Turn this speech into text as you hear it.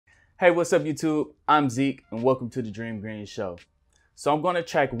Hey, what's up YouTube? I'm Zeke and welcome to the Dream Green Show. So I'm going to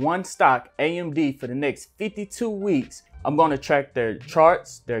track one stock, AMD, for the next 52 weeks. I'm going to track their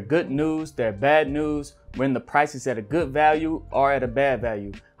charts, their good news, their bad news, when the price is at a good value or at a bad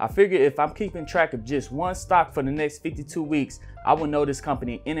value. I figure if I'm keeping track of just one stock for the next 52 weeks, I will know this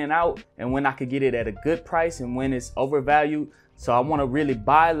company in and out and when I could get it at a good price and when it's overvalued. So I want to really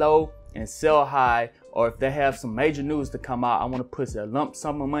buy low and sell high, or if they have some major news to come out, I want to put a lump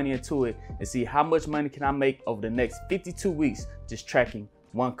sum of money into it and see how much money can I make over the next 52 weeks just tracking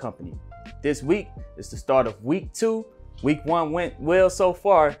one company. This week is the start of week 2. Week 1 went well so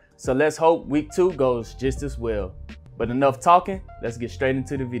far, so let's hope week 2 goes just as well. But enough talking, let's get straight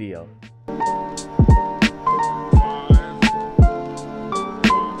into the video.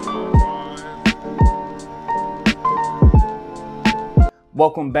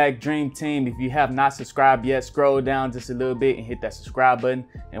 Welcome back, Dream Team. If you have not subscribed yet, scroll down just a little bit and hit that subscribe button.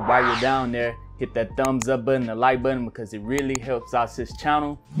 And while you're down there, hit that thumbs up button, the like button, because it really helps out this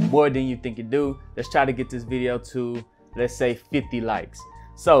channel more than you think it do. Let's try to get this video to, let's say, 50 likes.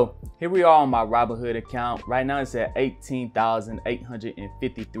 So here we are on my Robinhood account. Right now it's at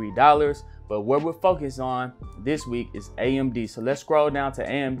 $18,853. But what we're focused on this week is AMD. So let's scroll down to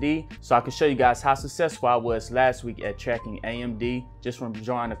AMD so I can show you guys how successful I was last week at tracking AMD just from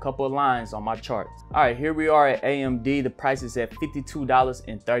drawing a couple of lines on my charts. All right, here we are at AMD. The price is at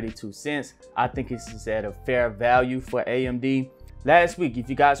 $52.32. I think this is at a fair value for AMD. Last week, if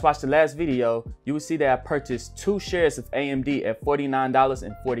you guys watched the last video, you will see that I purchased 2 shares of AMD at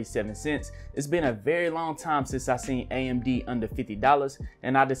 $49.47. It's been a very long time since I seen AMD under $50,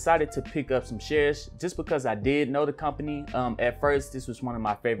 and I decided to pick up some shares just because I did know the company. At first, this was one of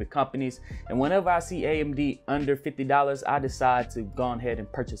my favorite companies, and whenever I see AMD under $50, I decide to go ahead and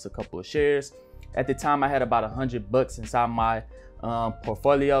purchase a couple of shares. At the time, I had about $100 inside my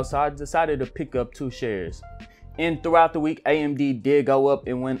portfolio, so I decided to pick up 2 shares. And throughout the week, AMD did go up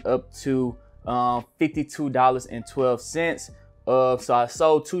and went up to $52.12. So I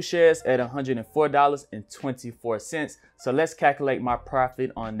sold 2 shares at $104.24. So let's calculate my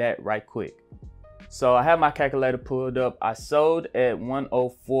profit on that right quick. So I have my calculator pulled up. I sold at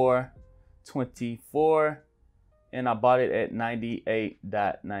 $104.24 and I bought it at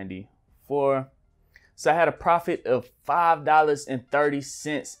 $98.94. So I had a profit of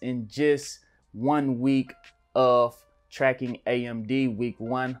 $5.30 in just 1 week of tracking AMD week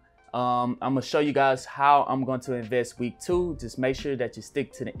 1. I'm gonna show you guys how I'm going to invest week 2. Just make sure that you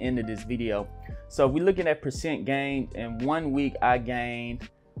stick to the end of this video. So we're looking at percent gain. In 1 week I gained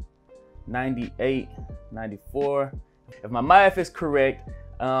 98.94. If my math is correct,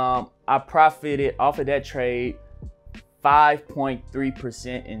 I profited off of that trade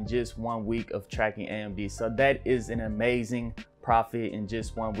 5.3% in just 1 week of tracking AMD. So that is an amazing profit in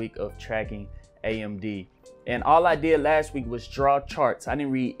just 1 week of tracking AMD. And all I did last week was draw charts. I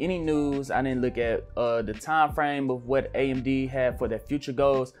didn't read any news. I didn't look at the time frame of what AMD had for their future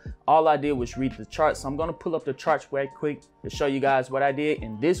goals. All I did was read the charts. So I'm going to pull up the charts right quick to show you guys what I did.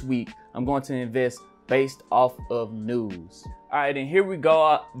 And this week, I'm going to invest based off of news. All right, and here we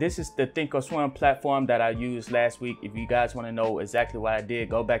go. This is the Thinkorswim platform that I used last week. If you guys want to know exactly what I did,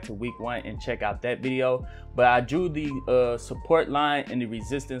 go back to week 1 and check out that video. But I drew the support line and the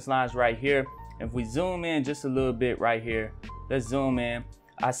resistance lines right here. If we zoom in just a little bit right here, let's zoom in.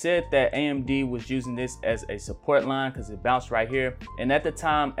 I said that AMD was using this as a support line because it bounced right here. And at the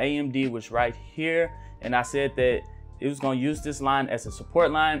time, AMD was right here. And I said that it was going to use this line as a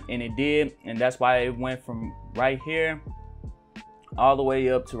support line, and it did. And that's why it went from right here all the way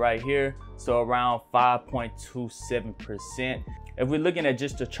up to right here. So around 5.27%. If we're looking at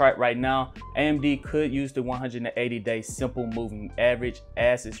just the chart right now, AMD could use the 180-day simple moving average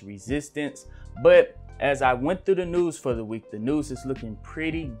as its resistance. But as I went through the news for the week, the news is looking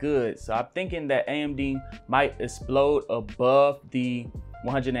pretty good. So I'm thinking that AMD might explode above the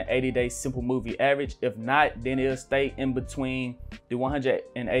 180-day simple moving average. If not, then it'll stay in between the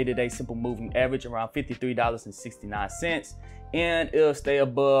 180-day simple moving average around $53.69. And it'll stay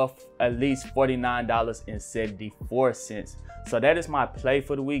above at least $49.74. So that is my play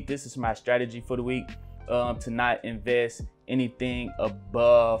for the week. This is my strategy for the week, to not invest anything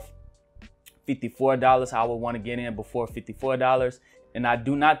above $54. I would want to get in before $54. And I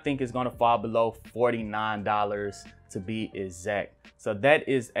do not think it's going to fall below $49 to be exact. So that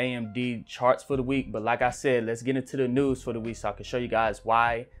is AMD charts for the week. But like I said, let's get into the news for the week so I can show you guys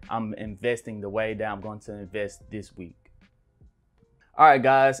why I'm investing the way that I'm going to invest this week. All right,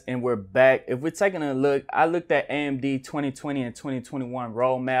 guys, and we're back. If we're taking a look, I looked at AMD 2020 and 2021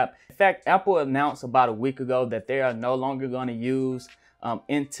 roadmap. In fact, Apple announced about a week ago that they are no longer going to use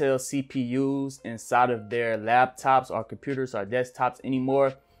Intel CPUs inside of their laptops or computers or desktops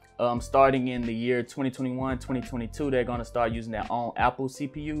anymore. Starting in the year 2021, 2022, they're going to start using their own Apple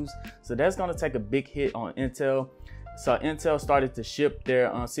CPUs. So that's going to take a big hit on Intel. So Intel started to ship their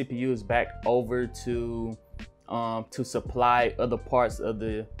CPUs back over to supply other parts of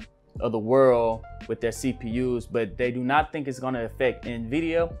the world with their CPUs, but they do not think it's going to affect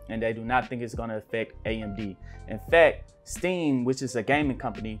Nvidia, and they do not think it's going to affect AMD. In fact, Steam, which is a gaming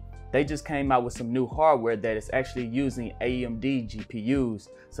company, they just came out with some new hardware that is actually using AMD GPUs.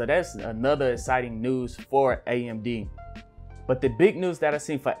 So that's another exciting news for AMD. But the big news that I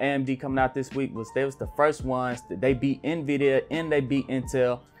seen for AMD coming out this week was they was the first ones that they beat Nvidia and they beat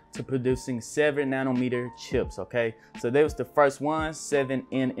Intel to producing 7nm chips. Okay, so they was the first ones,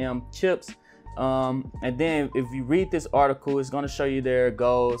 7nm chips. And then if you read this article, it's going to show you their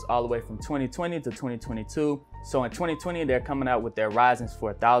goals all the way from 2020 to 2022. So in 2020, they're coming out with their Ryzen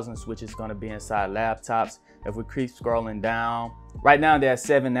 4000s, which is going to be inside laptops. If we keep scrolling down, right now they're at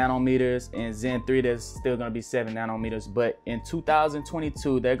 7nm, and Zen 3 there's still going to be 7nm. But in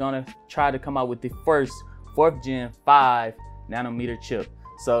 2022, they're going to try to come out with the first 4th gen 5nm chip.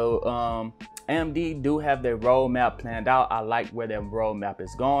 So AMD do have their roadmap planned out. I like where their roadmap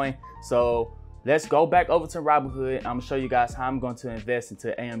is going. So let's go back over to Robinhood. I'm gonna show you guys how I'm going to invest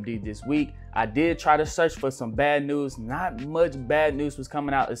into AMD this week. I did try to search for some bad news. Not much bad news was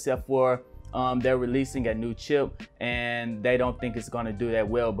coming out except for they're releasing a new chip and they don't think it's gonna do that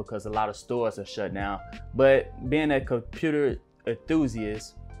well because a lot of stores are shut down. But being a computer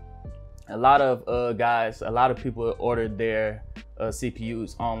enthusiast, a lot of people ordered their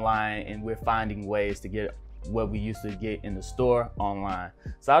CPUs online, and we're finding ways to get what we used to get in the store online.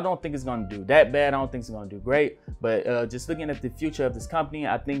 So I don't think it's going to do that bad. I don't think it's going to do great. But just looking at the future of this company,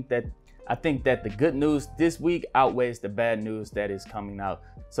 I think that the good news this week outweighs the bad news that is coming out.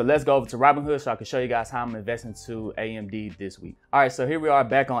 So let's go over to Robinhood so I can show you guys how I'm investing to AMD this week. All right, so here we are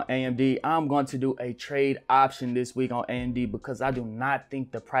back on AMD. I'm going to do a trade option this week on AMD because I do not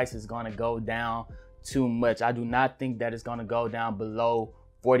think the price is going to go down too much. I do not think that it's going to go down below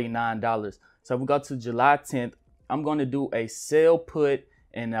 $49. So if we go to July 10th, I'm going to do a sell put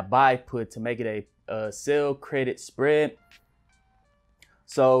and a buy put to make it a sell credit spread.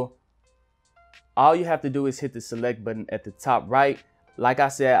 So all you have to do is hit the select button at the top right. Like I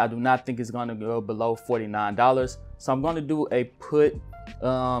said, I do not think it's going to go below $49. So I'm going to do a put,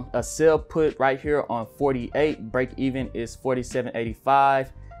 a sell put right here on 48. Break even is 47.85.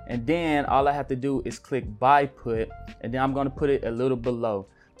 And then all I have to do is click buy put, and then I'm going to put it a little below.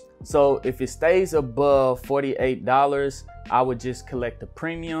 So if it stays above $48, I would just collect the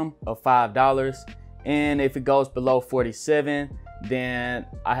premium of $5. And if it goes below 47, then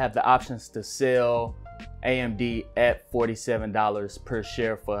I have the options to sell AMD at $47 per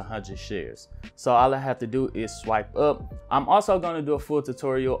share for 100 shares. So all I have to do is swipe up. I'm also going to do a full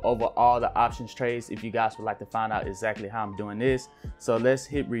tutorial over all the options trades if you guys would like to find out exactly how I'm doing this. So let's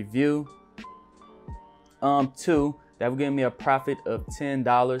hit review. That will give me a profit of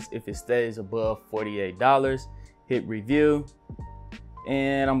 $10 if it stays above $48. Hit review,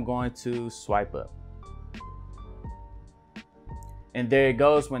 and I'm going to swipe up. And there it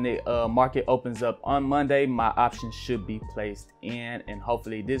goes. When the market opens up on Monday, my options should be placed in, and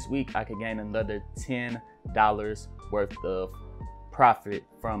hopefully this week I can gain another $10 worth of profit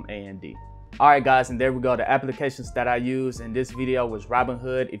from AMD. All right, guys, and there we go. The applications that I use in this video was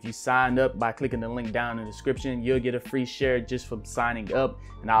Robinhood. If you signed up by clicking the link down in the description, you'll get a free share just from signing up.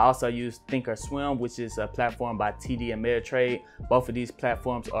 And I also use Thinkorswim, which is a platform by TD Ameritrade. Both of these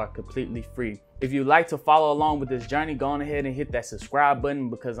platforms are completely free. If you'd like to follow along with this journey, go on ahead and hit that subscribe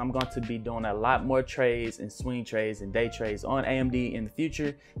button because I'm going to be doing a lot more trades and swing trades and day trades on AMD in the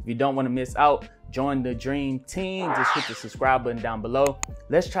future. If you don't want to miss out, join the dream team. Just hit the subscribe button down below.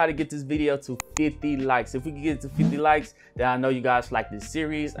 Let's try to get this video to 50 likes. If we can get to 50 likes, then I know you guys like this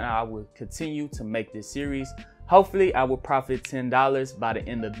series and I will continue to make this series. Hopefully I will profit $10 by the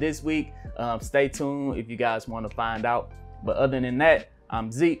end of this week. Stay tuned if you guys want to find out. But other than that,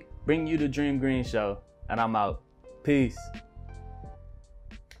 I'm Zeke, bringing you the Dream Green Show, and I'm out. Peace.